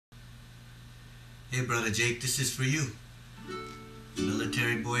Hey, Bradda Jake, this is for you.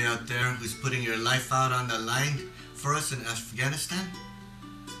 Military boy out there who's putting your life out on the line for us in Afghanistan.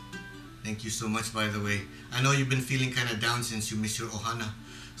 Thank you so much, by the way. I know you've been feeling kind of down since you missed your ohana.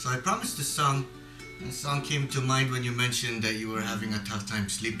 So I promised this song. The song came to mind when you mentioned that you were having a tough time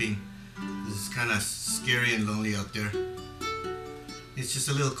sleeping. This is kind of scary and lonely out there. It's just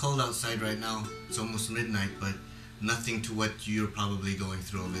a little cold outside right now. It's almost midnight, but nothing to what you're probably going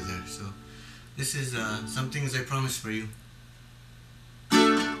through over there. So this is something as I promised for you.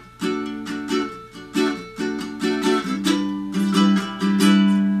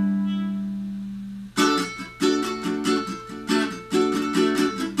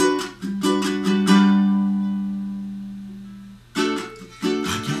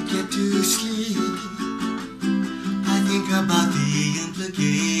 To sleep, I think about the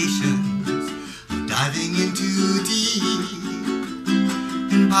implications of diving in too deep,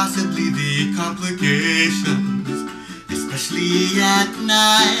 and possibly the complications, especially at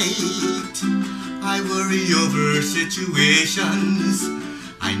night. I worry over situations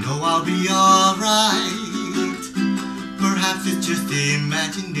I know I'll be alright. Perhaps it's just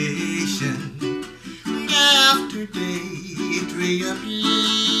imagination. After day,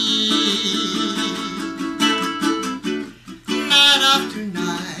 night after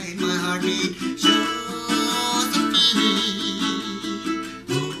night, my heartbeat shows the feeling.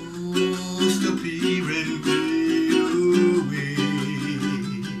 Oh, stop here and fade away.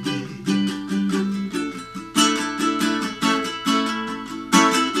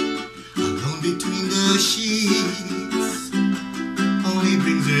 Alone between the sheets only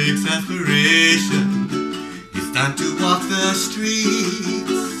brings exasperation. Time to walk the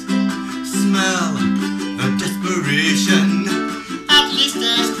streets, smell the desperation. At least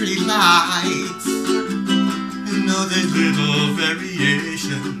there's pretty lights, and though there's little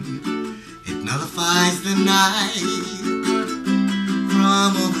variation, it nullifies the night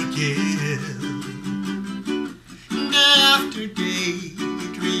from overkill. Day after day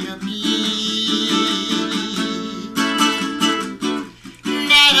it reappears.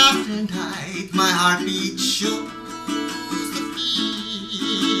 Night after night my heartbeat shows